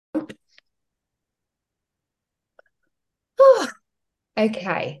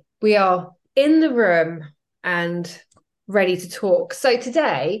Okay, we are in the room and ready to talk. So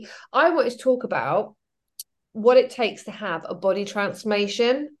today I want to talk about what it takes to have a body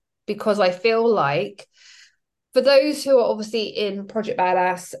transformation because I feel like for those who are obviously in Project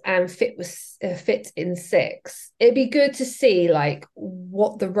Badass and Fit in Six, it'd be good to see like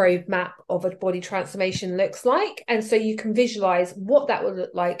what the roadmap of a body transformation looks like, and so you can visualize what that would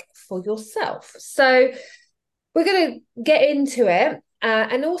look like for yourself. So we're going to get into it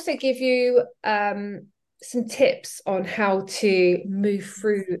and also give you some tips on how to move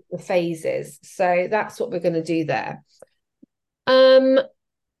through the phases. So that's what we're going to do there. Um,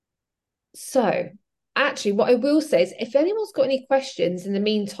 so actually, what I will say is if anyone's got any questions in the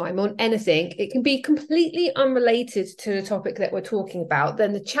meantime on anything, it can be completely unrelated to the topic that we're talking about,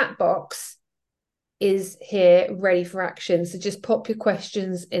 then the chat box is here ready for action. So just pop your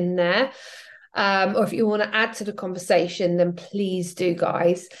questions in there. Or if you want to add to the conversation, then please do,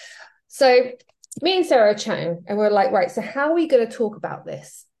 guys. So me and Sarah are chatting, and we're like, right, so how are we going to talk about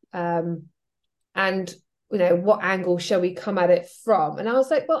this? And what angle shall we come at it from? And I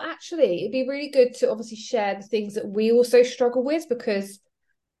was like, well, actually, it'd be really good to obviously share the things that we also struggle with because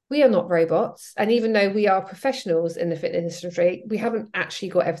we are not robots. And even though we are professionals in the fitness industry, we haven't actually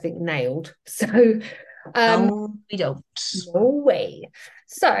got everything nailed. So No, we don't. no way.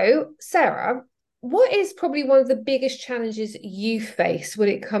 So, Sarah, what is probably one of the biggest challenges you face when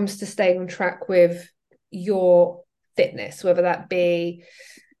it comes to staying on track with your fitness, whether that be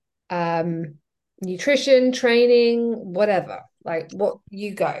um, nutrition, training, whatever? Like, what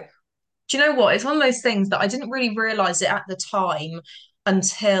you go? Do you know what? It's one of those things that I didn't really realize it at the time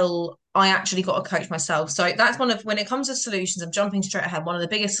until I actually got a coach myself. So that's one of, when it comes to solutions, I'm jumping straight ahead. One of the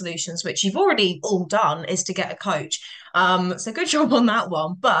biggest solutions, which you've already all done, is to get a coach. So good job on that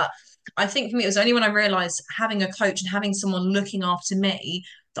one. But I think for me, it was only when I realized having a coach and having someone looking after me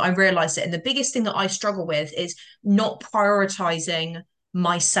that I realized it. And the biggest thing that I struggle with is not prioritizing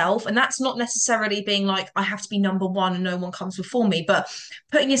myself. And that's not necessarily being like, I have to be number one and no one comes before me, but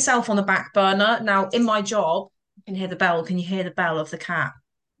putting yourself on the back burner. Now, in my job, you can hear the bell. Can you hear the bell of the cat?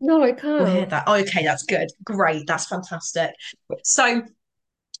 No, I Or hear can't. that? Oh, okay, that's good. Great. That's fantastic. So,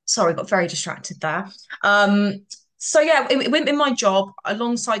 sorry, got very distracted there. Um, so yeah, in my job,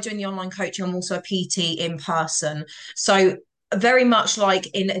 alongside doing the online coaching, I'm also a PT in person. So very much like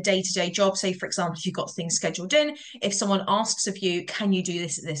in a day-to-day job, say for example, if you've got things scheduled in, if someone asks of you, can you do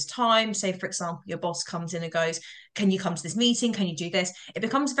this at this time? Say for example, your boss comes in and goes, can you come to this meeting? Can you do this? It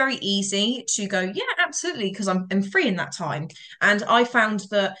becomes very easy to go, yeah, absolutely, because I'm free in that time. And I found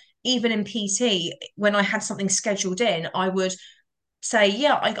that even in PT, when I had something scheduled in, I would say,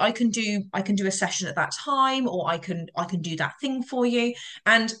 yeah, I can do a session at that time, or I can do that thing for you.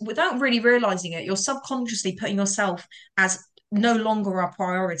 And without really realizing it, you're subconsciously putting yourself as no longer a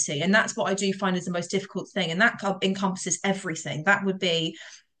priority. And that's what I do find is the most difficult thing. And that encompasses everything. That would be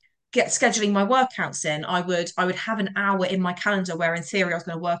get scheduling my workouts in. I would have an hour in my calendar where in theory I was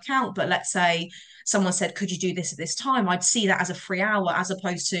going to work out, but let's say someone said, could you do this at this time? I'd see that as a free hour as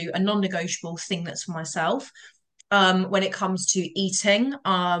opposed to a non-negotiable thing that's for myself. When it comes to eating,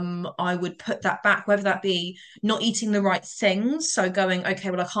 I would put that back, whether that be not eating the right things. So going, okay,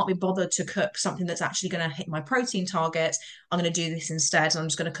 well, I can't be bothered to cook something that's actually going to hit my protein target. I'm going to do this instead. I'm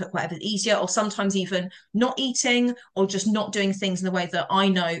just going to cook whatever's easier, or sometimes even not eating or just not doing things in the way that I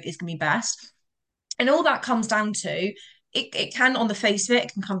know is going to be best. And all that comes down to it can, on the face of it,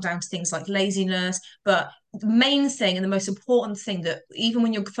 it can come down to things like laziness. But the main thing and the most important thing that even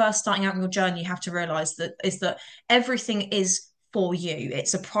when you're first starting out on your journey, you have to realize that is that everything is for you.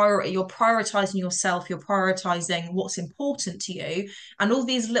 It's a priority. You're prioritizing yourself, you're prioritizing what's important to you. And all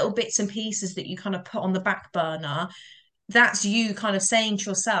these little bits and pieces that you kind of put on the back burner, that's you kind of saying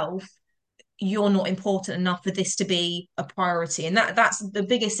to yourself, you're not important enough for this to be a priority. And that's the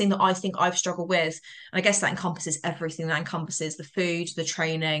biggest thing that I think I've struggled with. And I guess that encompasses everything. That encompasses the food, the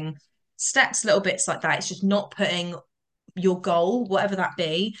training, steps, little bits like that. It's just not putting your goal, whatever that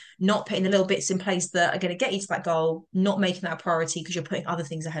be, not putting the little bits in place that are going to get you to that goal, not making that a priority because you're putting other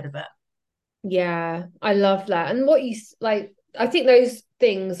things ahead of it. Yeah, I love that. And what you like, I think those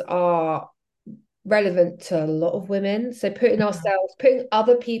things are relevant to a lot of women. So putting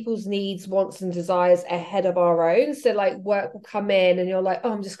other people's needs, wants, and desires ahead of our own. So like work will come in and you're like,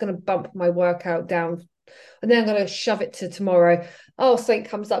 oh, I'm just gonna bump my workout down and then I'm gonna shove it to tomorrow. Oh, something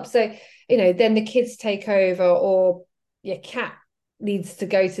comes up. So, then the kids take over or your cat needs to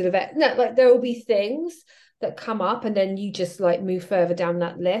go to the vet. No, like there will be things that come up and then you just like move further down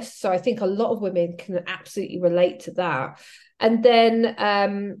that list. So I think a lot of women can absolutely relate to that. And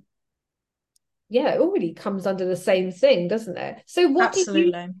then yeah, it already comes under the same thing, doesn't it? So what do you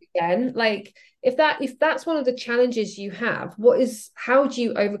Absolutely. again like if that's one of the challenges you have, how do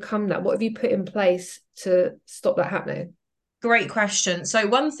you overcome that? What have you put in place to stop that happening? Great question. So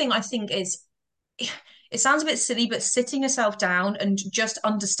one thing I think is, it sounds a bit silly, but sitting yourself down and just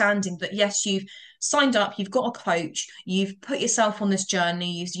understanding that yes, you've signed up, you've got a coach, you've put yourself on this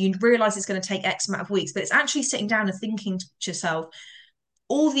journey, you realize it's going to take X amount of weeks, but it's actually sitting down and thinking to yourself,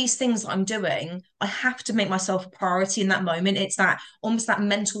 all these things that I'm doing, I have to make myself a priority in that moment. It's that almost that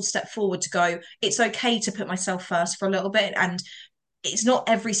mental step forward to go, it's okay to put myself first for a little bit. And it's not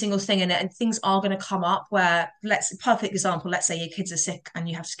every single thing in it, and things are going to come up where, let's perfect example, let's say your kids are sick and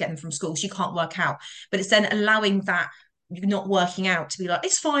you have to get them from school, so you can't work out, but it's then allowing that you're not working out to be like,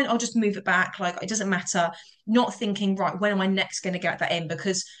 it's fine, I'll just move it back, like it doesn't matter. Not thinking, right, when am I next going to get that in?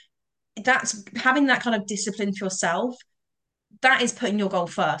 Because that's having that kind of discipline for yourself, that is putting your goal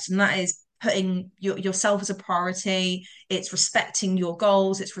first, and that is putting yourself as a priority. It's respecting your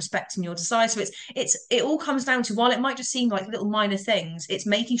goals, it's respecting your desires. So it all comes down to, while it might just seem like little minor things, it's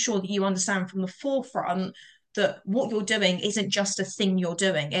making sure that you understand from the forefront that what you're doing isn't just a thing you're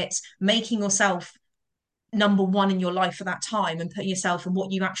doing. It's making yourself number one in your life for that time, and putting yourself and what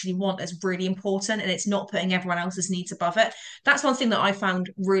you actually want as really important, and it's not putting everyone else's needs above it. That's one thing that I found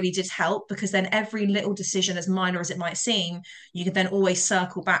really did help, because then every little decision, as minor as it might seem, you can then always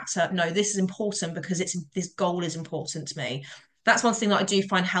circle back to, no, this is important because this goal is important to me. That's one thing that I do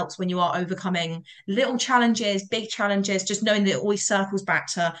find helps when you are overcoming little challenges, big challenges, just knowing that it always circles back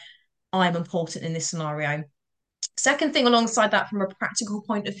to, I'm important in this scenario. Second thing alongside that, from a practical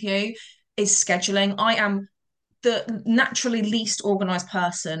point of view, is scheduling. I am the naturally least organized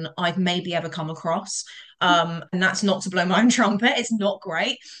person I've maybe ever come across. And that's not to blow my own trumpet. It's not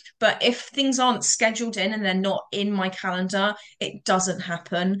great. But if things aren't scheduled in and they're not in my calendar, it doesn't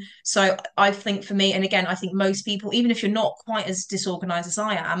happen. So I think for me, and again, I think most people, even if you're not quite as disorganized as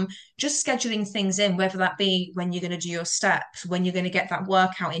I am, just scheduling things in, whether that be when you're going to do your steps, when you're going to get that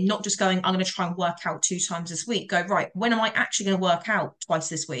workout in, not just going, I'm going to try and work out 2 times this week. Go, right, when am I actually going to work out twice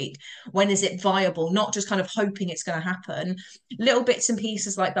this week? When is it viable? Not just kind of hoping it's going to happen. Little bits and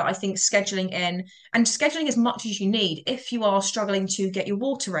pieces like that, I think scheduling in, and scheduling as much as you need. If you are struggling to get your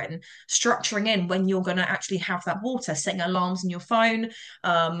water in, structuring in when you're going to actually have that water, setting alarms in your phone,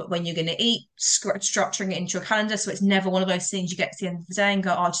 when you're going to eat, structuring it into your calendar. So it's never one of those things you get to the end of the day and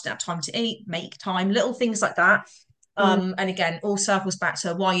go, oh, I just don't have time to eat, make time, little things like that. Mm. And again, all circles back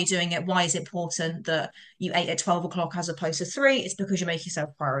to why you're doing it. Why is it important that you ate at 12 o'clock as opposed to 3? It's because you make yourself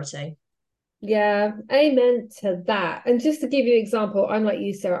a priority. Yeah, amen to that. And just to give you an example, I'm like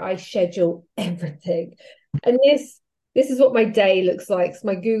you, Sarah, I schedule everything. And this is what my day looks like. It's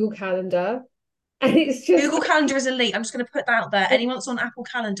my Google Calendar. And it's just Google Calendar is elite. I'm just going to put that out there. Anyone that's on Apple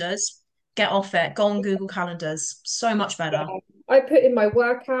Calendars, get off it. Go on Google Calendars. So much better. yeah, I put in my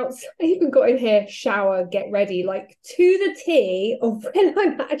workouts. I even got in here, shower, get ready, like to the T of when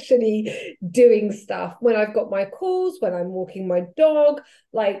I'm actually doing stuff, when I've got my calls, when I'm walking my dog,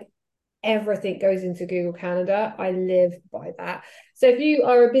 like everything goes into Google Calendar. I live by that. So if you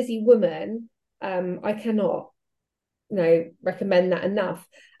are a busy woman, I cannot, recommend that enough.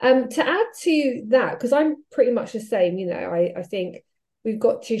 To add to that, because I'm pretty much the same, I think we've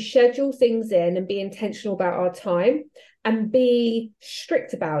got to schedule things in and be intentional about our time and be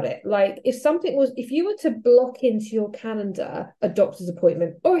strict about it. Like if you were to block into your calendar a doctor's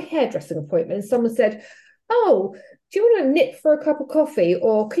appointment or a hairdressing appointment, and someone said, oh, do you want to nip for a cup of coffee,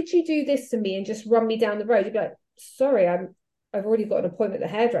 or could you do this to me and just run me down the road? You'd be like, sorry, I've already got an appointment at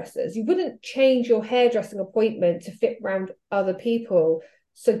the hairdressers. You wouldn't change your hairdressing appointment to fit around other people.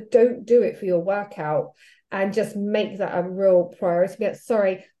 So don't do it for your workout, and just make that a real priority. Be like,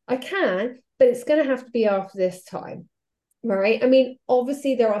 sorry, I can, but it's going to have to be after this time. Right. I mean,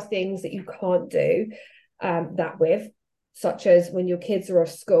 obviously, there are things that you can't do that with, such as when your kids are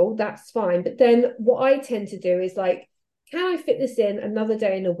off school, that's fine. But then what I tend to do is like, can I fit this in another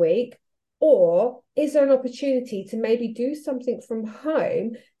day in a week? Or is there an opportunity to maybe do something from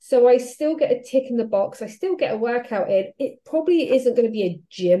home so I still get a tick in the box? I still get a workout in. It probably isn't going to be a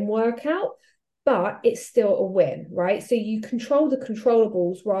gym workout, but it's still a win, right? So you control the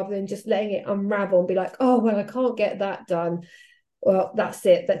controllables rather than just letting it unravel and be like, oh, well, I can't get that done. Well, that's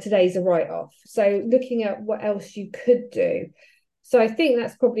it, that today's a write-off. So looking at what else you could do. So I think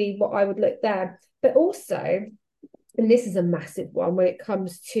that's probably what I would look there. But also, and this is a massive one when it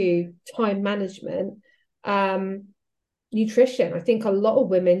comes to time management, nutrition. I think a lot of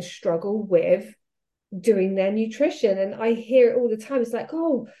women struggle with doing their nutrition. And I hear it all the time. It's like,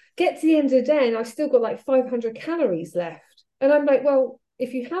 oh, get to the end of the day and I've still got like 500 calories left. And I'm like, well,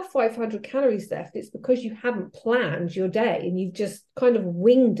 if you have 500 calories left, it's because you haven't planned your day and you've just kind of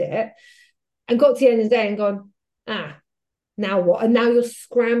winged it and got to the end of the day and gone, now what? And now you're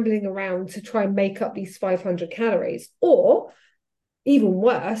scrambling around to try and make up these 500 calories. Or even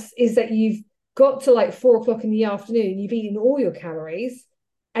worse is that you've got to like 4 o'clock in the afternoon, you've eaten all your calories.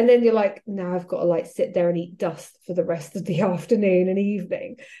 And then you're like, now I've got to like sit there and eat dust for the rest of the afternoon and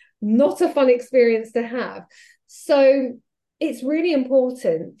evening. Not a fun experience to have. So it's really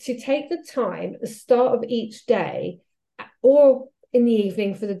important to take the time at the start of each day or in the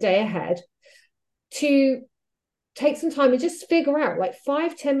evening for the day ahead to take some time and just figure out like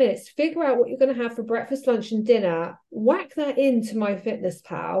 5-10 minutes, figure out what you're going to have for breakfast, lunch, and dinner, whack that into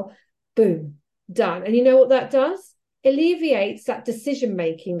MyFitnessPal, boom, done. And you know what that does? Alleviates that decision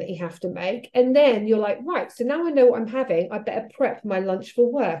making that you have to make. And then you're like, right, so now I know what I'm having. I better prep my lunch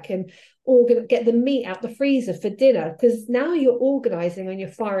for work and get the meat out the freezer for dinner, because now you're organizing and you're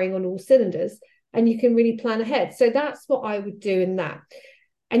firing on all cylinders and you can really plan ahead. So that's what I would do in that.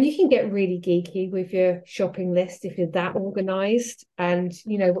 And you can get really geeky with your shopping list if you're that organized and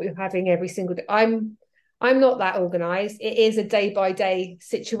you know what you're having every single day. I'm not that organized. It is a day by day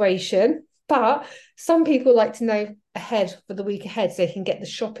situation, but some people like to know ahead for the week ahead so they can get the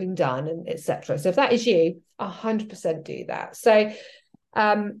shopping done and etc. So if that is you, 100% do that. So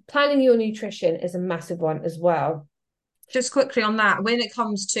planning your nutrition is a massive one as well. Just quickly on that, when it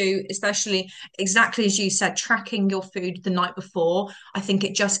comes to, especially exactly as you said, tracking your food the night before, I think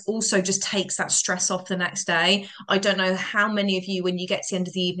it just also just takes that stress off the next day. I don't know how many of you, when you get to the end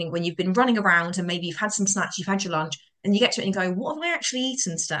of the evening, when you've been running around and maybe you've had some snacks, you've had your lunch, and you get to it and you go, what have I actually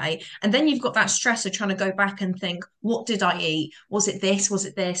eaten today? And then you've got that stress of trying to go back and think, what did I eat? Was it this? Was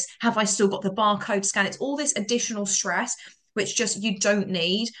it this? Have I still got the barcode scan? It's all this additional stress which just you don't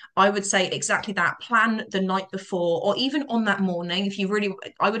need. I would say exactly that. Plan the night before or even on that morning. If you really,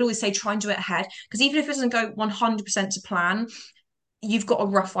 I would always say try and do it ahead, because even if it doesn't go 100% to plan, you've got a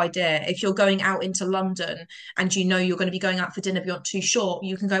rough idea. If you're going out into London and you know you're going to be going out for dinner but you're not too sure,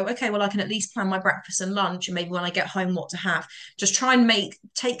 you can go, okay, well, I can at least plan my breakfast and lunch and maybe when I get home what to have. Just try and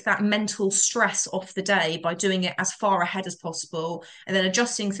take that mental stress off the day by doing it as far ahead as possible and then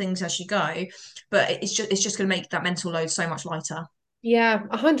adjusting things as you go. But it's just going to make that mental load so much lighter. Yeah,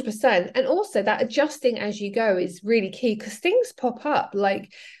 100%. And also that adjusting as you go is really key because things pop up.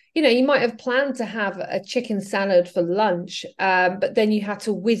 Like, you know, you might have planned to have a chicken salad for lunch, but then you had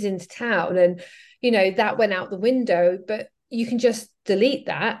to whiz into town and, you know, that went out the window. But you can just delete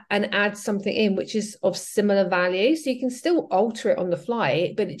that and add something in which is of similar value. So you can still alter it on the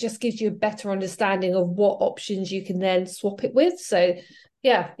fly, but it just gives you a better understanding of what options you can then swap it with. So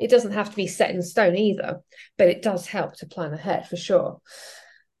yeah, it doesn't have to be set in stone either, but it does help to plan ahead for sure.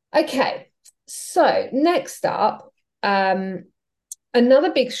 Okay, so next up,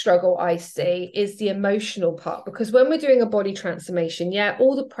 another big struggle I see is the emotional part, because when we're doing a body transformation, yeah,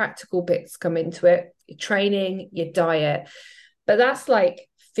 all the practical bits come into it, your training, your diet, but that's like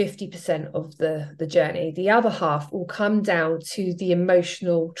 50% of the journey. The other half will come down to the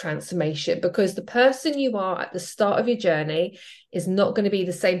emotional transformation, because the person you are at the start of your journey is not going to be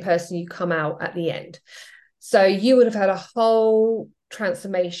the same person you come out at the end. So you would have had a whole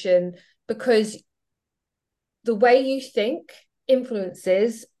transformation because the way you think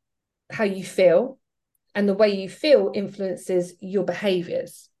influences how you feel, and the way you feel influences your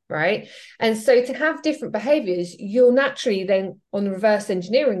behaviors. Right. And so to have different behaviors, you're naturally then on reverse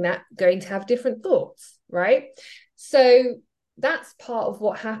engineering that going to have different thoughts. Right. So that's part of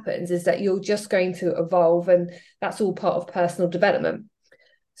what happens, is that you're just going to evolve, and that's all part of personal development.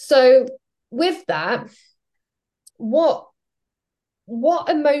 So with that, what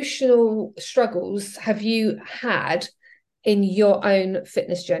emotional struggles have you had in your own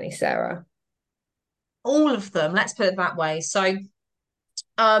fitness journey, Sarah? All of them, let's put it that way. So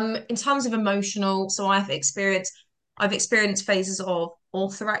in terms of emotional, so I've experienced phases of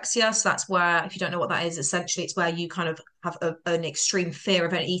orthorexia. So that's where, if you don't know what that is, essentially it's where you kind of have an extreme fear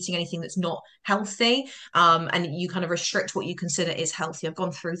of eating anything that's not healthy, and you kind of restrict what you consider is healthy. I've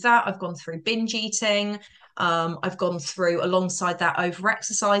gone through that. I've gone through binge eating. I've gone through, alongside that, over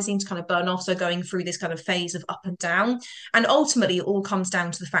exercising to kind of burn off. So going through this kind of phase of up and down, and ultimately it all comes down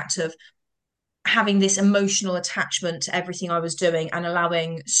to the fact of having this emotional attachment to everything I was doing and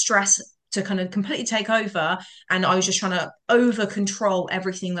allowing stress to kind of completely take over. And I was just trying to over control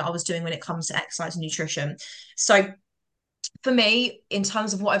everything that I was doing when it comes to exercise and nutrition. So for me, in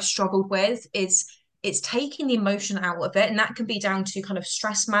terms of what I've struggled with, is it's taking the emotion out of it. And that can be down to kind of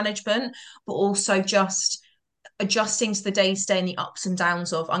stress management, but also just adjusting to the day-to-day and the ups and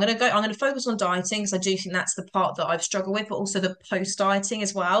downs of I'm going to focus on dieting because I do think that's the part that I've struggled with, but also the post-dieting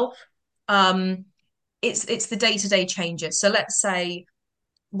as well. Um, it's the day-to-day changes. So let's say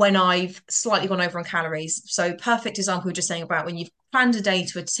when I've slightly gone over on calories. So perfect example we were just saying about when you've planned a day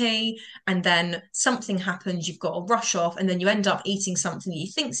to a T and then something happens, you've got to rush off, and then you end up eating something that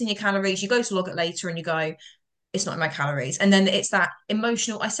you think's in your calories. You go to log it later and you go, it's not in my calories. And then it's that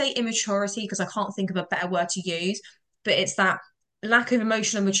emotional, I say immaturity because I can't think of a better word to use, but it's that lack of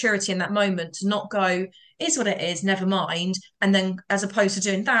emotional maturity in that moment to not go, is what it is, never mind. And then as opposed to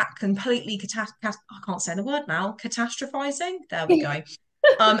doing that, completely I can't say the word now, catastrophizing. There we go.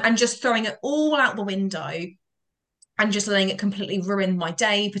 And just throwing it all out the window and just letting it completely ruin my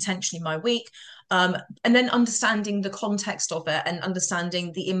day, potentially my week. And then understanding the context of it and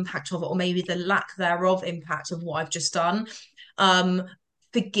understanding the impact of it, or maybe the lack thereof impact of what I've just done. Um,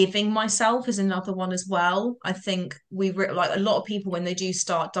 Forgiving myself is another one as well. I think like a lot of people when they do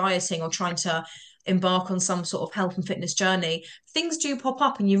start dieting or trying to embark on some sort of health and fitness journey, things do pop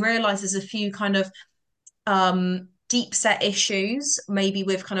up and you realize there's a few kind of deep set issues, maybe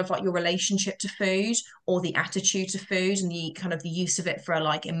with kind of like your relationship to food or the attitude to food and the kind of the use of it for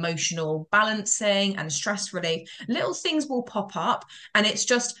like emotional balancing and stress relief. Little things will pop up, and it's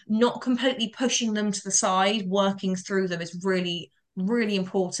just not completely pushing them to the side. Working through them is really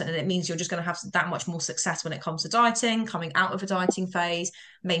important, and it means you're just going to have that much more success when it comes to dieting, coming out of a dieting phase,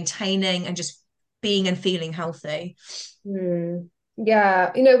 maintaining and just being and feeling healthy.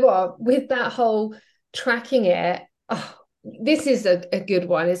 Yeah, you know what? With that whole tracking it, oh, this is a good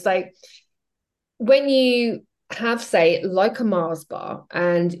one. It's like when you have, say, like a Mars bar,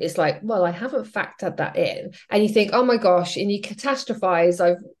 and it's like, well, I haven't factored that in, and you think, oh my gosh, and you catastrophize,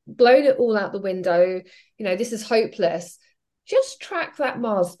 I've blown it all out the window, this is hopeless. Just track that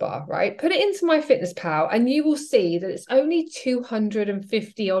Mars bar, right? Put it into MyFitnessPal, and you will see that it's only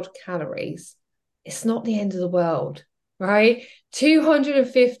 250 odd calories. It's not the end of the world, right?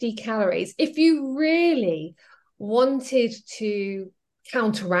 250 calories. If you really wanted to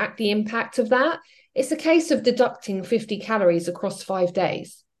counteract the impact of that, it's a case of deducting 50 calories across 5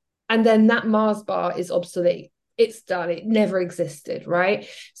 days. And then that Mars bar is obsolete. It's done. It never existed, right?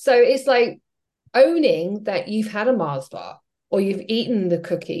 So it's like owning that you've had a Mars bar or you've eaten the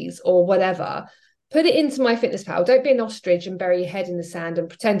cookies or whatever. Put it into MyFitnessPal. Don't be an ostrich and bury your head in the sand and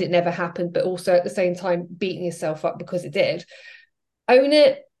pretend it never happened, but also at the same time beating yourself up because it did. Own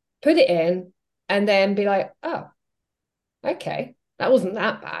it, put it in, and then be like, oh, okay, that wasn't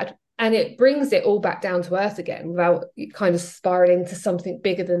that bad. And it brings it all back down to earth again without kind of spiraling to something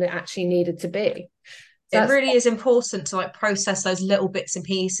bigger than it actually needed to be. It really is important to like process those little bits and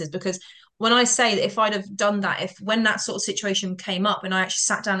pieces, because when I say that if I'd have done that, if when that sort of situation came up and I actually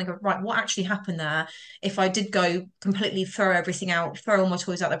sat down and go, right, what actually happened there? If I did go completely throw everything out, throw all my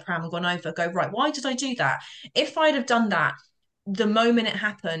toys out the pram and gone over, go, right, why did I do that? If I'd have done that the moment it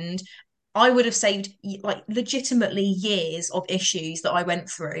happened, I would have saved like legitimately years of issues that I went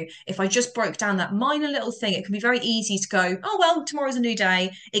through. If I just broke down that minor little thing, it can be very easy to go, oh, well, tomorrow's a new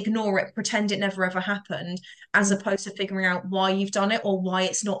day, ignore it, pretend it never ever happened, as opposed to figuring out why you've done it or why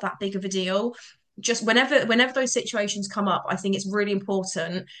it's not that big of a deal. Just whenever those situations come up, I think it's really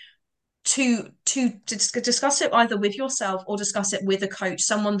important to discuss it either with yourself or discuss it with a coach,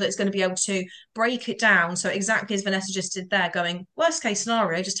 someone that's going to be able to break it down. So exactly as Vanessa just did there, going worst case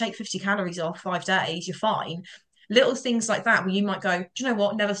scenario, just take 50 calories off 5 days, you're fine. Little things like that where you might go, do you know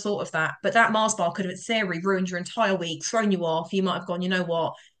what? Never thought of that. But that Mars bar could have, in theory, ruined your entire week, thrown you off. You might have gone, you know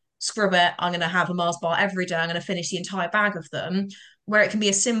what? Screw it. I'm going to have a Mars bar every day. I'm going to finish the entire bag of them. Where it can be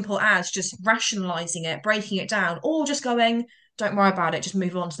as simple as just rationalizing it, breaking it down, or just going, don't worry about it, just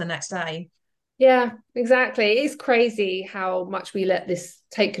move on to the next day. Yeah, exactly. It's crazy how much we let this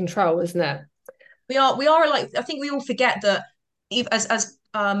take control, isn't it? We are like, I think we all forget that as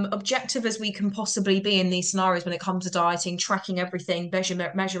objective as we can possibly be in these scenarios when it comes to dieting, tracking everything,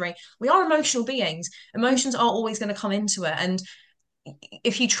 measuring, we are emotional beings. Emotions are always going to come into it, and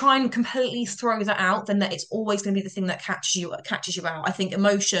if you try and completely throw that out, then that it's always going to be the thing that catches you out. I think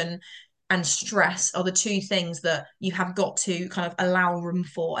emotion and stress are the two things that you have got to kind of allow room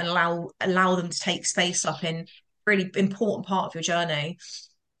for and allow them to take space up in really important part of your journey.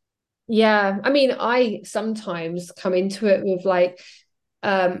 Yeah, I mean, I sometimes come into it with like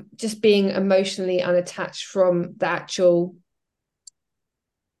just being emotionally unattached from the actual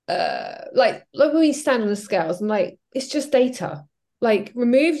like when we stand on the scales, I'm like, it's just data. Like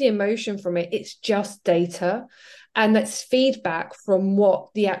remove the emotion from it. It's just data. And that's feedback from what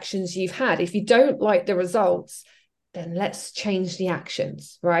the actions you've had. If you don't like the results, then let's change the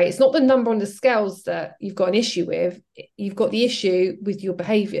actions, right? It's not the number on the scales that you've got an issue with. You've got the issue with your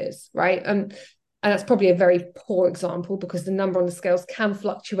behaviors, right? And that's probably a very poor example because the number on the scales can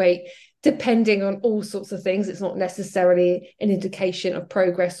fluctuate depending on all sorts of things. It's not necessarily an indication of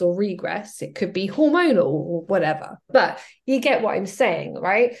progress or regress. It could be hormonal or whatever. But you get what I'm saying,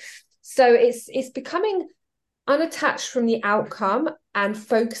 right? So it's becoming unattached from the outcome and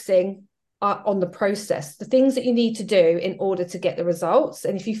focusing on the process, the things that you need to do in order to get the results.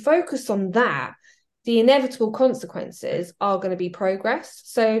 And if you focus on that, the inevitable consequences are going to be progress.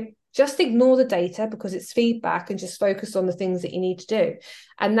 So just ignore the data because it's feedback and just focus on the things that you need to do.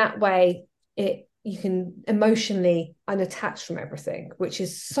 And that way you can emotionally unattach from everything, which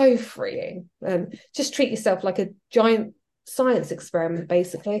is so freeing. And just treat yourself like a giant science experiment,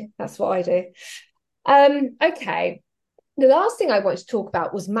 basically. That's what I do. Okay. The last thing I wanted to talk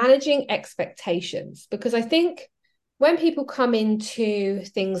about was managing expectations, because I think when people come into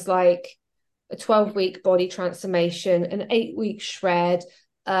things like a 12-week body transformation, an 8-week shred,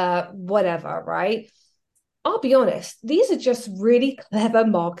 whatever, right? I'll be honest, these are just really clever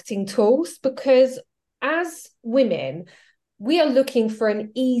marketing tools because as women, we are looking for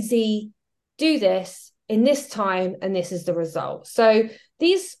an easy, do this in this time, and this is the result. So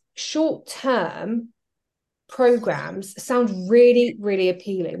these short-term programs sound really, really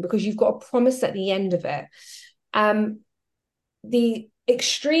appealing because you've got a promise at the end of it. The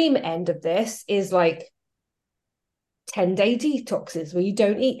extreme end of this is like 10-day detoxes where you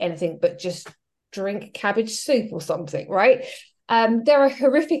don't eat anything but just drink cabbage soup or something, right? There are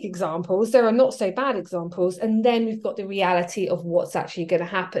horrific examples, there are not so bad examples, and then we've got the reality of what's actually going to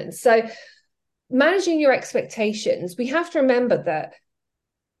happen. So managing your expectations, we have to remember that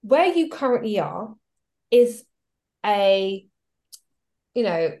where you currently are is it's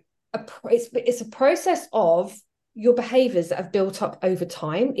a process of your behaviors that have built up over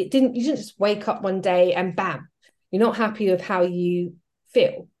time. You didn't just wake up one day and bam, you're not happy with how you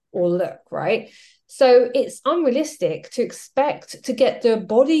feel or look, right? So it's unrealistic to expect to get the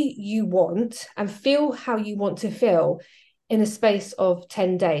body you want and feel how you want to feel in a space of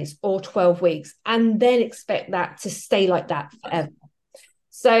 10 days or 12 weeks, and then expect that to stay like that forever.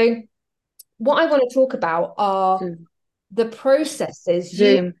 So what I want to talk about are the processes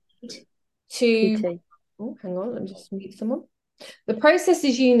you need to... Oh, hang on, let me just mute someone. The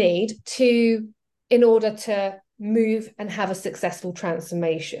processes you need in order to move and have a successful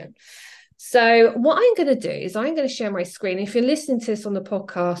transformation. So what I'm going to do is I'm going to share my screen. If you're listening to this on the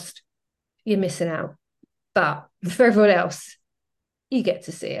podcast, you're missing out. But for everyone else, you get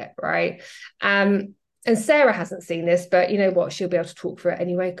to see it, right? And Sarah hasn't seen this, but you know what? She'll be able to talk for it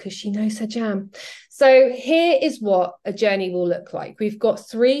anyway because she knows her jam. So here is what a journey will look like. We've got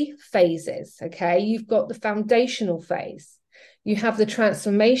 3 phases, okay? You've got the foundational phase, you have the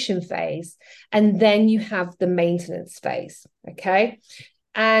transformation phase, and then you have the maintenance phase, okay?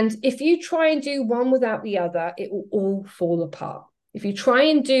 And if you try and do one without the other, it will all fall apart. If you try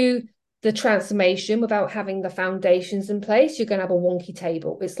and do the transformation without having the foundations in place, you're going to have a wonky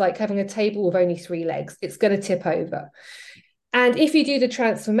table. It's like having a table with only 3 legs. It's going to tip over. And if you do the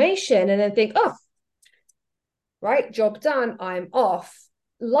transformation and then think, oh, right, job done, I'm off,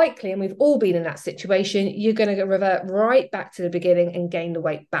 likely, and we've all been in that situation, you're going to revert right back to the beginning and gain the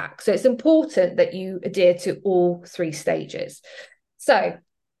weight back. So it's important that you adhere to all 3 stages. So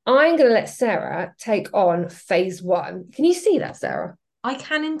I'm going to let Sarah take on phase 1. Can you see that, Sarah? I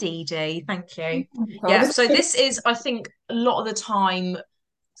can indeed, thank you. Yeah, so this is, I think, a lot of the time,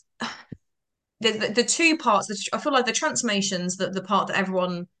 the 2 parts, I feel like the transformations, the part that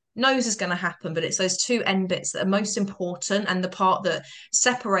everyone knows is going to happen, but it's those 2 end bits that are most important, and the part that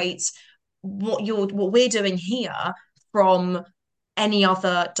separates what we're doing here from any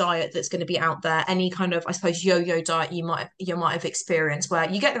other diet that's going to be out there, any kind of, I suppose, yo-yo diet you might have experienced, where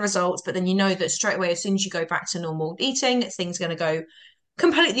you get the results, but then you know that straight away, as soon as you go back to normal eating, things are going to go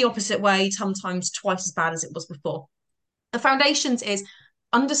completely the opposite way, sometimes twice as bad as it was before. The foundations is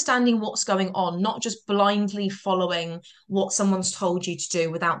understanding what's going on, not just blindly following what someone's told you to do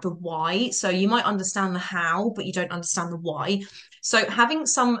without the why. So you might understand the how, but you don't understand the why. So having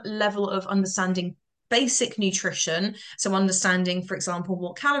some level of understanding basic nutrition, so understanding, for example,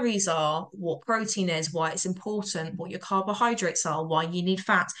 what calories are, what protein is, why it's important, what your carbohydrates are, why you need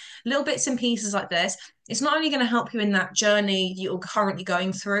fat, little bits and pieces like this. It's not only going to help you in that journey you're currently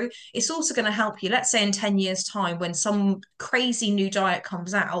going through, it's also going to help you, let's say in 10 years' time, when some crazy new diet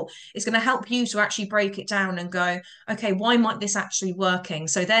comes out, it's going to help you to actually break it down and go, okay, why might this actually working?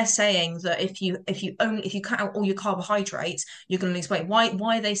 So they're saying that if you cut out all your carbohydrates, you're going to lose weight.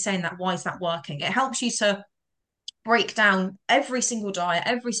 Why are they saying that? Why is that working? It helps you to break down every single diet,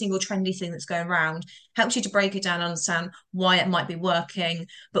 every single trendy thing that's going around, helps you to break it down and understand why it might be working,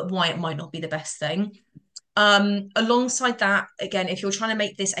 but why it might not be the best thing. Alongside that, again, if you're trying to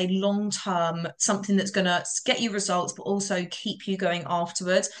make this a long term, something that's going to get you results, but also keep you going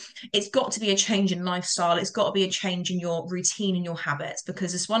afterwards, it's got to be a change in lifestyle. It's got to be a change in your routine and your habits,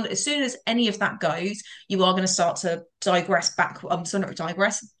 because as soon as any of that goes, you are going to start to digress back. Sorry, not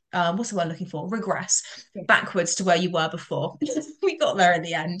digress. What's the word I'm looking for? Regress backwards to where you were before. We got there in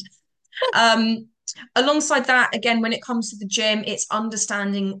the end. Um, Alongside that, again, when it comes to the gym, it's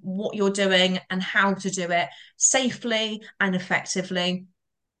understanding what you're doing and how to do it safely and effectively.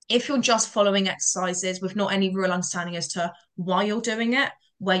 If you're just following exercises with not any real understanding as to why you're doing it,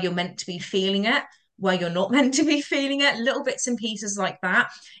 where you're meant to be feeling it, where you're not meant to be feeling it, little bits and pieces like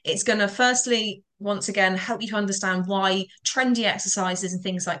that, it's going to firstly, once again, help you to understand why trendy exercises and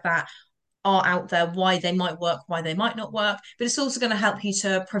things like that are out there, why they might work, why they might not work, but it's also going to help you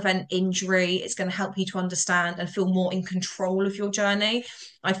to prevent injury. It's going to help you to understand and feel more in control of your journey.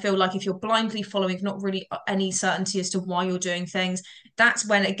 I feel like if you're blindly following, not really any certainty as to why you're doing things, that's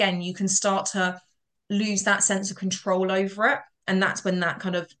when, again, you can start to lose that sense of control over it. And that's when that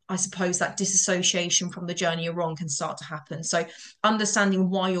kind of, I suppose, that disassociation from the journey you're on can start to happen. So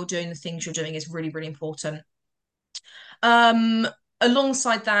understanding why you're doing the things you're doing is really, really important. Um,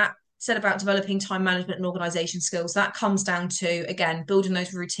 Alongside that, said about developing time management and organization skills, that comes down to, again, building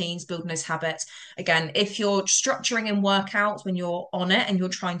those routines, building those habits. Again, if you're structuring in workouts when you're on it and you're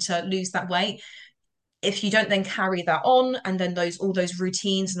trying to lose that weight, if you don't then carry that on, and then all those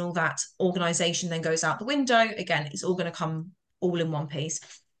routines and all that organization then goes out the window, again, it's all going to come all in one piece.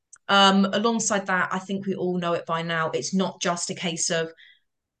 Alongside that, I think we all know it by now. It's not just a case of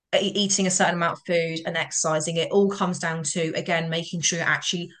eating a certain amount of food and exercising. It all comes down to, again, making sure you're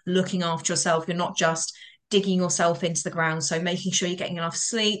actually looking after yourself. You're not just digging yourself into the ground. So making sure you're getting enough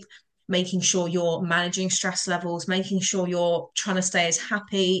sleep, making sure you're managing stress levels, making sure you're trying to stay as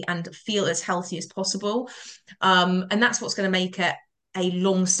happy and feel as healthy as possible. And that's what's going to make it a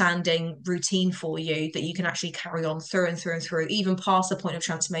long-standing routine for you that you can actually carry on through and through and through, even past the point of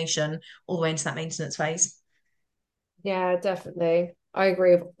transformation, all the way into that maintenance phase. Yeah, definitely. I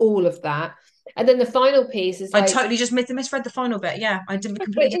agree with all of that. And then the final piece is I like, totally just misread the final bit. Yeah, I didn't but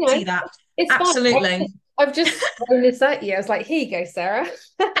completely didn't see that. it's fine. Absolutely. I've just thrown this at you. I was like, here you go, Sarah.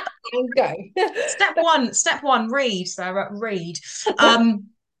 And go. Step one, read, Sarah, read. Um,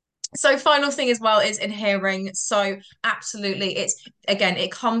 so final thing as well is adhering. So absolutely, it's again,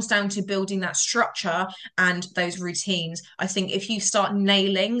 it comes down to building that structure and those routines. I think if you start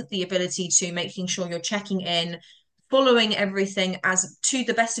nailing the ability to making sure you're checking in, following everything as to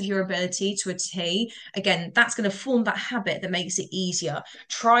the best of your ability to a T, again, that's going to form that habit that makes it easier.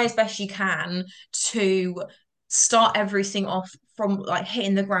 Try as best you can to start everything off from like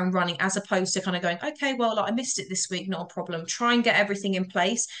hitting the ground running, as opposed to kind of going, okay, well, like I missed it this week, not a problem. Try and get everything in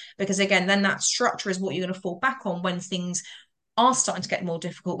place, because again, then that structure is what you're going to fall back on when things are starting to get more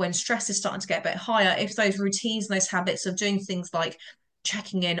difficult, when stress is starting to get a bit higher. If those routines and those habits of doing things like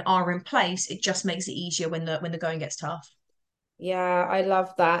checking in are in place, it just makes it easier when the going gets tough. Yeah, I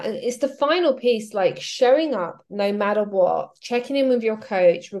love that. And it's the final piece, like showing up no matter what, checking in with your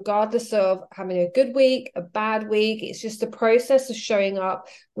coach, regardless of having a good week, a bad week. It's just a process of showing up,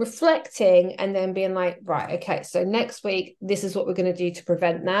 reflecting, and then being like, right, okay, so next week, this is what we're going to do to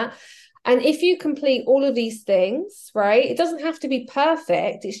prevent that. And if you complete all of these things, right, it doesn't have to be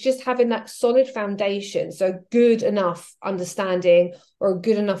perfect. It's just having that solid foundation. So, good enough understanding or a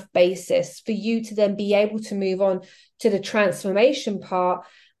good enough basis for you to then be able to move on to the transformation part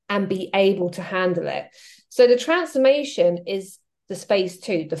and be able to handle it. So, the transformation is the phase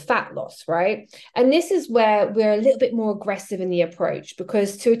two, the fat loss, right? And this is where we're a little bit more aggressive in the approach,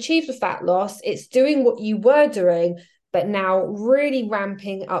 because to achieve the fat loss, it's doing what you were doing but now really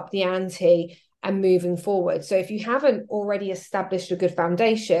ramping up the ante and moving forward. So if you haven't already established a good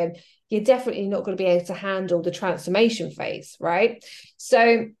foundation, you're definitely not going to be able to handle the transformation phase, right?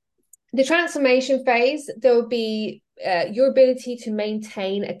 So the transformation phase, there will be your ability to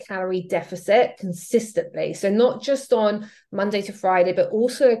maintain a calorie deficit consistently. So not just on Monday to Friday, but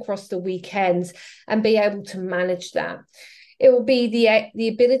also across the weekends, and be able to manage that. It will be the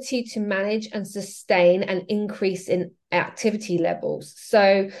ability to manage and sustain an increase in activity levels.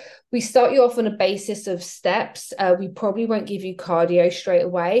 So we start you off on a basis of steps. We probably won't give you cardio straight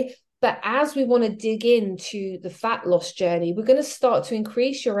away, but as we want to dig into the fat loss journey, we're going to start to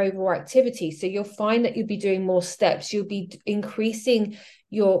increase your overall activity. So you'll find that you'll be doing more steps. You'll be increasing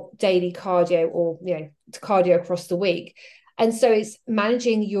your daily cardio, or cardio across the week. And so it's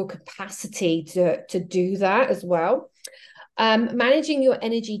managing your capacity to do that as well. Managing your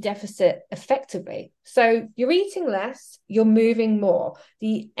energy deficit effectively. So you're eating less, you're moving more.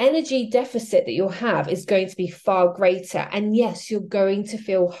 The energy deficit that you'll have is going to be far greater. And yes, you're going to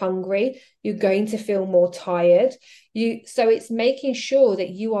feel hungry, you're going to feel more tired. So it's making sure that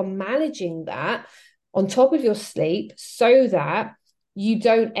you are managing that on top of your sleep so that you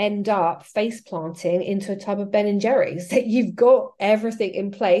don't end up face planting into a tub of Ben and Jerry's, that you've got everything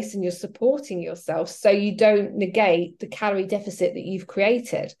in place and you're supporting yourself so you don't negate the calorie deficit that you've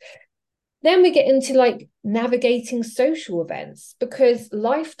created. Then we get into like navigating social events, because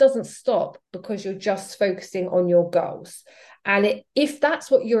life doesn't stop because you're just focusing on your goals. And if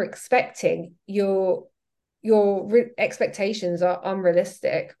that's what you're expecting, your expectations are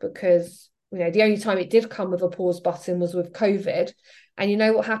unrealistic, because the only time it did come with a pause button was with COVID. And you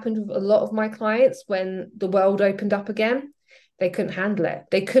know what happened with a lot of my clients when the world opened up again? They couldn't handle it.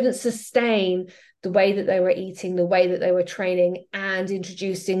 They couldn't sustain the way that they were eating, the way that they were training, and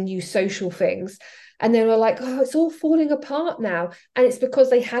introducing new social things. And they were like, oh, it's all falling apart now. And it's because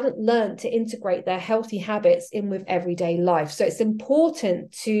they hadn't learned to integrate their healthy habits in with everyday life. So it's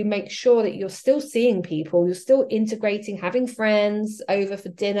important to make sure that you're still seeing people, you're still integrating, having friends over for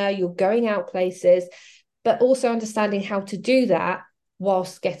dinner, you're going out places, but also understanding how to do that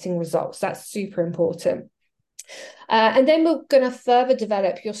whilst getting results. That's super important. And then we're going to further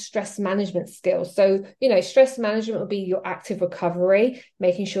develop your stress management skills. So, stress management will be your active recovery,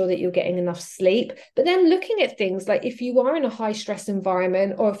 making sure that you're getting enough sleep. But then looking at things like if you are in a high stress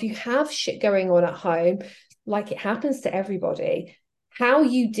environment, or if you have shit going on at home, like it happens to everybody, how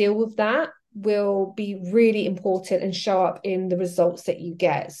you deal with that will be really important and show up in the results that you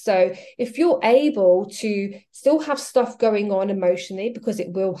get. So if you're able to still have stuff going on emotionally, because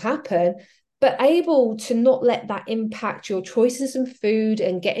it will happen, but able to not let that impact your choices in food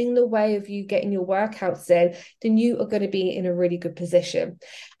and get in the way of you getting your workouts in, then you are going to be in a really good position.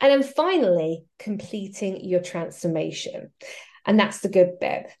 And then finally, completing your transformation. And that's the good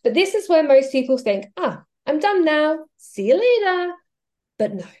bit. But this is where most people think, I'm done now. See you later.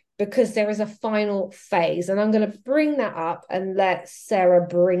 But no, because there is a final phase. And I'm going to bring that up and let Sarah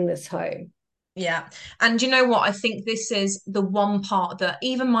bring this home. Yeah. And you know what? I think this is the one part that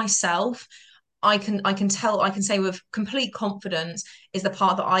even myself, I can say with complete confidence is the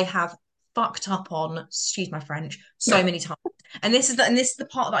part that I have fucked up on, excuse my French, so many times. And this is the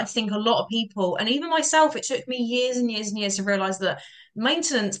part that I think a lot of people, and even myself, it took me years and years and years to realize that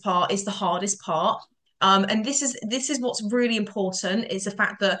maintenance part is the hardest part. And this is what's really important, is the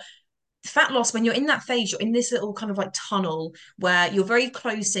fact that fat loss, when you're in that phase, you're in this little kind of like tunnel where you're very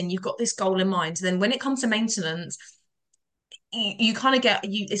close and you've got this goal in mind. And then when it comes to maintenance, you kind of get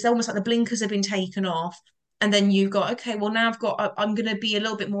you, it's almost like the blinkers have been taken off, and then you've got, okay, well now I'm going to be a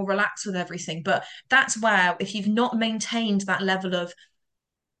little bit more relaxed with everything. But that's where, if you've not maintained that level of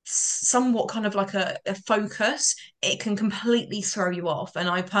somewhat kind of like a focus, it can completely throw you off. And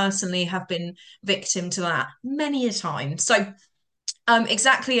I personally have been victim to that many a time. So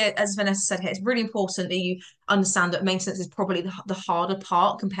exactly as Vanessa said here, it's really important that you understand that maintenance is probably the harder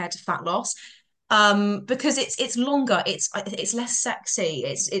part compared to fat loss, because it's longer, it's less sexy,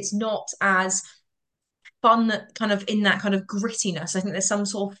 it's not as fun, kind of in that kind of grittiness. I think there's some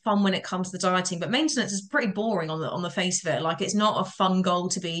sort of fun when it comes to the dieting, but maintenance is pretty boring on the face of it. Like, it's not a fun goal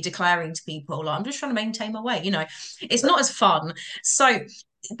to be declaring to people. Like, I'm just trying to maintain my weight. It's not as fun. So,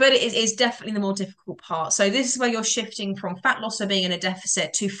 but it is definitely the more difficult part. So this is where you're shifting from fat loss or being in a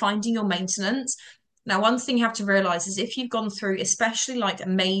deficit to finding your maintenance. Now, one thing you have to realize is if you've gone through, especially like a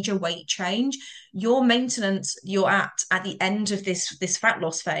major weight change, your maintenance you're at the end of this fat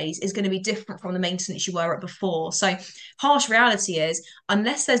loss phase is going to be different from the maintenance you were at before. So, harsh reality is,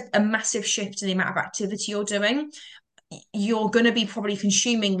 unless there's a massive shift in the amount of activity you're doing, you're going to be probably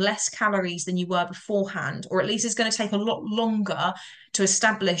consuming less calories than you were beforehand, or at least it's going to take a lot longer to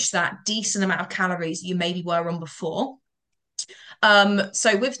establish that decent amount of calories you maybe were on before.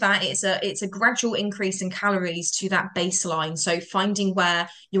 So with that, it's a gradual increase in calories to that baseline. So finding where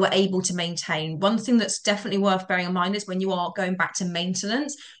you are able to maintain. One thing that's definitely worth bearing in mind is when you are going back to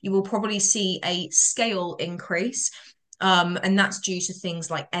maintenance, you will probably see a scale increase. And that's due to things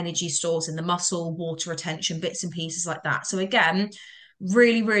like energy stores in the muscle, water retention, bits and pieces like that. So again,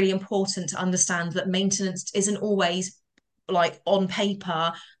 really, really important to understand that maintenance isn't always, like, on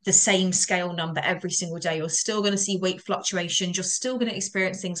paper, the same scale number every single day. You're still going to see weight fluctuations. You're still going to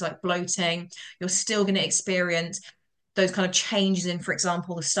experience things like bloating. You're still going to experience those kind of changes in, for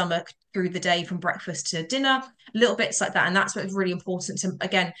example, the stomach through the day from breakfast to dinner, little bits like that. And that's what's really important to,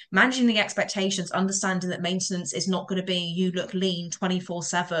 again, managing the expectations, understanding that maintenance is not going to be you look lean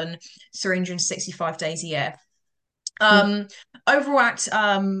 24/7, 365 days a year. Um, Overall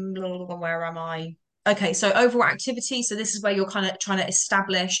where am I? Okay, so overall activity. So this is where you're kind of trying to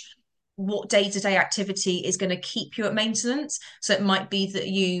establish what day-to-day activity is going to keep you at maintenance. So it might be that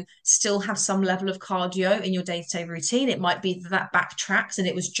you still have some level of cardio in your day-to-day routine. It might be that that backtracks and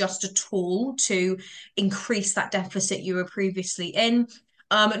it was just a tool to increase that deficit you were previously in.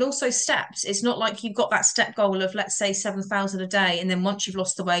 And also steps. It's not like you've got that step goal of, let's say, 7,000 a day, and then once you've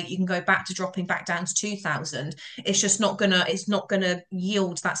lost the weight, you can go back to dropping back down to 2,000. It's not gonna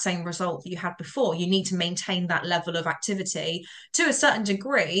yield that same result that you had before. You need to maintain that level of activity to a certain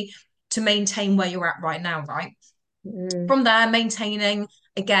degree to maintain where you're at right now, right? Mm. From there, maintaining,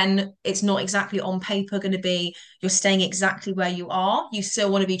 again, it's not exactly on paper going to be you're staying exactly where you are. You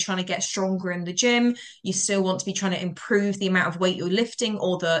still want to be trying to get stronger in the gym. You still want to be trying to improve the amount of weight you're lifting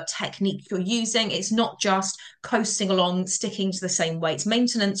or the technique you're using. It's not just coasting along, sticking to the same weights.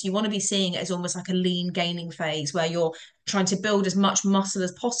 Maintenance, you want to be seeing it as almost like a lean gaining phase where you're trying to build as much muscle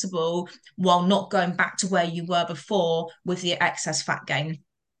as possible while not going back to where you were before with the excess fat gain.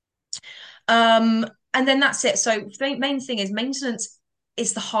 And then that's it. So the main thing is maintenance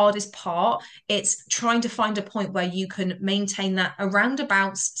is the hardest part. It's trying to find a point where you can maintain that around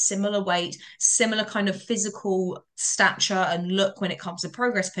about similar weight, similar kind of physical stature and look when it comes to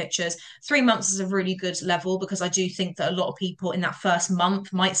progress pictures. 3 months is a really good level because I do think that a lot of people in that first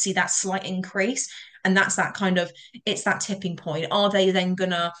month might see that slight increase. And that's that kind of, it's that tipping point. Are they then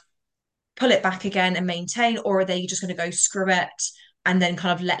gonna pull it back again and maintain, or are they just going to go screw it and then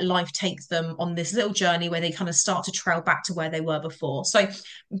kind of let life take them on this little journey where they kind of start to trail back to where they were before? So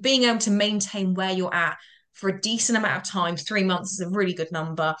being able to maintain where you're at for a decent amount of time, 3 months is a really good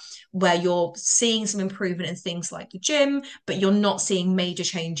number where you're seeing some improvement in things like the gym, but you're not seeing major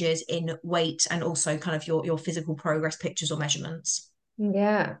changes in weight and also kind of your physical progress pictures or measurements.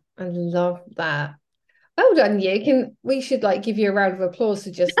 Yeah, I love that. Well done, you. Can we should like give you a round of applause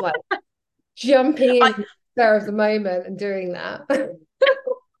for just like jumping I in there of the moment and doing that.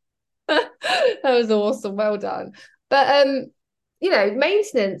 That was awesome. Well done. But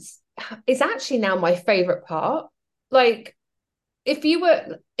maintenance is actually now my favorite part. Like if you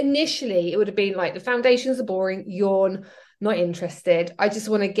were initially, it would have been like the foundations are boring, yawn, not interested. I just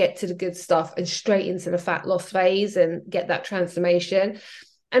want to get to the good stuff and straight into the fat loss phase and get that transformation.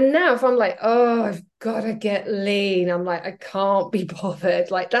 And now if I'm like, oh, I've got to get lean, I'm like, I can't be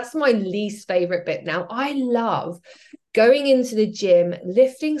bothered. Like that's my least favorite bit now. I love going into the gym,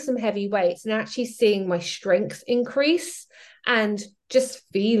 lifting some heavy weights and actually seeing my strength increase and just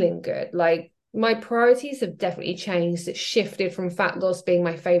feeling good. Like my priorities have definitely changed. It's shifted from fat loss being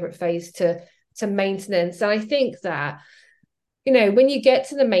my favorite phase to maintenance. And I think that when you get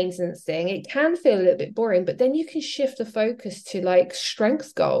to the maintenance thing, it can feel a little bit boring, but then you can shift the focus to like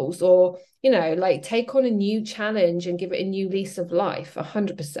strength goals or, like take on a new challenge and give it a new lease of life,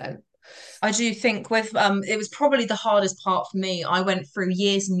 100%. I do think with it was probably the hardest part for me. I went through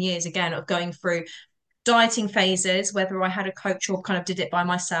years and years again of going through dieting phases, whether I had a coach or kind of did it by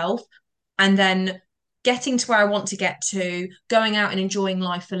myself, and then getting to where I want to get to, going out and enjoying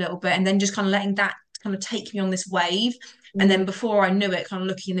life a little bit, and then just kind of letting that kind of take me on this wave. And then Mm. before I knew it, kind of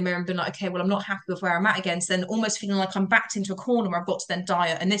looking in the mirror and being like, okay, well, I'm not happy with where I'm at again. So then almost feeling like I'm backed into a corner where I've got to then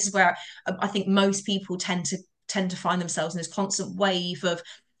diet. And this is where I think most people tend to find themselves in this constant wave of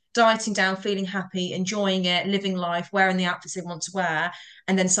dieting down, feeling happy, enjoying it, living life, wearing the outfits they want to wear,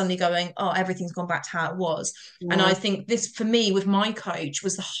 and then suddenly going, oh, everything's gone back to how it was. And Yeah. I think this for me with my coach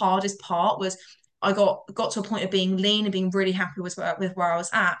was the hardest part was I got to a point of being lean and being really happy with where I was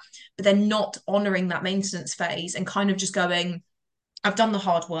at, but then not honoring that maintenance phase and kind of just going, I've done the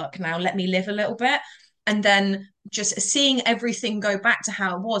hard work now, let me live a little bit. And then just seeing everything go back to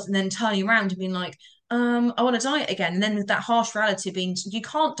how it was and then turning around and being like, I want to diet again. And then that harsh reality being you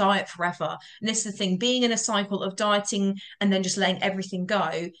can't diet forever. And this is the thing, being in a cycle of dieting and then just letting everything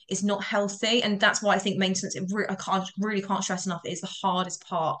go is not healthy. And that's why I think maintenance, I really can't stress enough, it is the hardest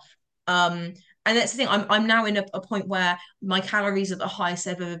part. And that's the thing, I'm now in a point where my calories are the highest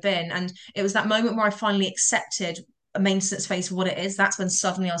they've ever been. And it was that moment where I finally accepted a maintenance phase for what it is. That's when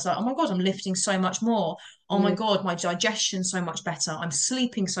suddenly I was like, oh my God, I'm lifting so much more. Oh my Mm. God, my digestion's so much better. I'm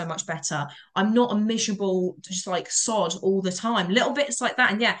sleeping so much better. I'm not a miserable, just like sod all the time. Little bits like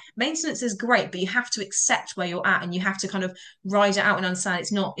that. And yeah, maintenance is great, but you have to accept where you're at and you have to kind of ride it out and understand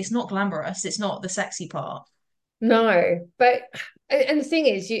it's not glamorous. It's not the sexy part. No, but And the thing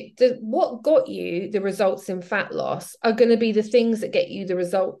is, what got you the results in fat loss are going to be the things that get you the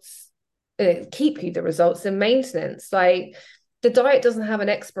results, keep you the results in maintenance. Like the diet doesn't have an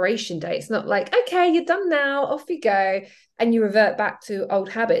expiration date. It's not like, okay, you're done now, off you go, and you revert back to old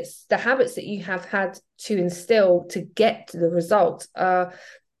habits. The habits that you have had to instill to get to the result are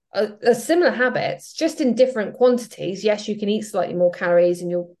similar habits, just in different quantities. Yes, you can eat slightly more calories and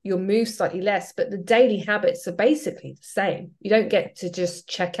you'll move slightly less, but the daily habits are basically the same. You don't get to just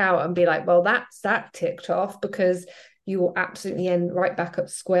check out and be like, well, that's that ticked off, because you will absolutely end right back up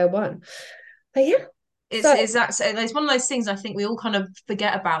square one. But yeah, so It's one of those things I think we all kind of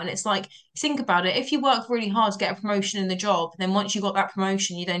forget about. And it's like, think about it. If you work really hard to get a promotion in the job, then once you got that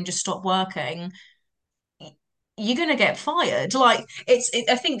promotion, you then just stop working, you're gonna get fired. Like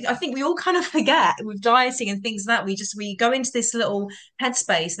I think we all kind of forget with dieting and things like that we go into this little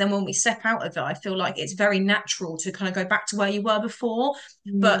headspace. Then when we step out of it, I feel like it's very natural to kind of go back to where you were before.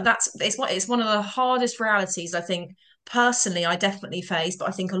 But it's one of the hardest realities I think personally I definitely face, but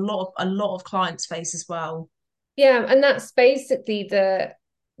I think a lot of clients face as well. yeah, and that's basically the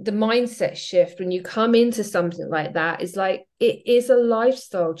mindset shift when you come into something like that, is like it is a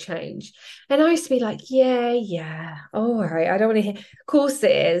lifestyle change. And I used to be like, yeah, all right, I don't want to hear. Of course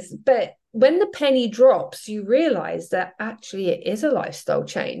it is, but when the penny drops, you realize that actually it is a lifestyle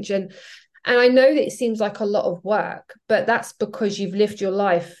change. And I know that it seems like a lot of work, but that's because you've lived your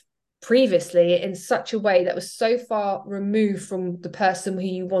life previously in such a way that was so far removed from the person who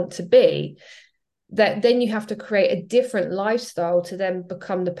you want to be, that then you have to create a different lifestyle to then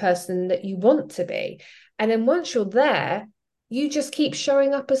become the person that you want to be. And then once you're there, you just keep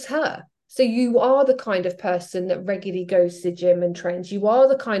showing up as her. So you are the kind of person that regularly goes to the gym and trains. You are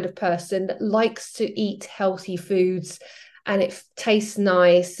the kind of person that likes to eat healthy foods and it tastes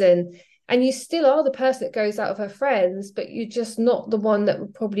nice, and you still are the person that goes out with her friends, but you're just not the one that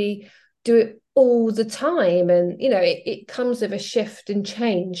would probably do it all the time. And it comes with a shift and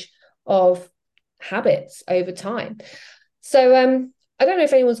change of habits over time. So I don't know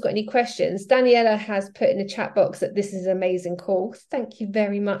if anyone's got any questions. Daniela has put in the chat box that this is an amazing call. Thank you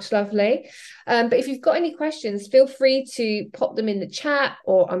very much, lovely. But if you've got any questions, feel free to pop them in the chat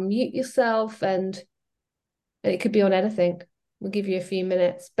or unmute yourself, and it could be on anything. We'll give you a few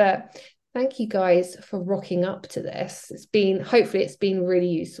minutes. But thank you guys for rocking up to this. Hopefully it's been really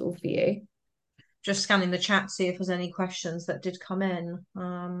useful for you. Just scanning the chat, see if there's any questions that did come in.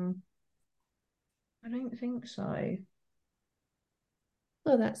 I don't think so.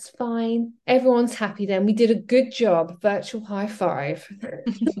 Oh, that's fine. Everyone's happy then. We did a good job. Virtual high five.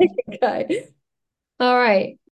 Okay. All right.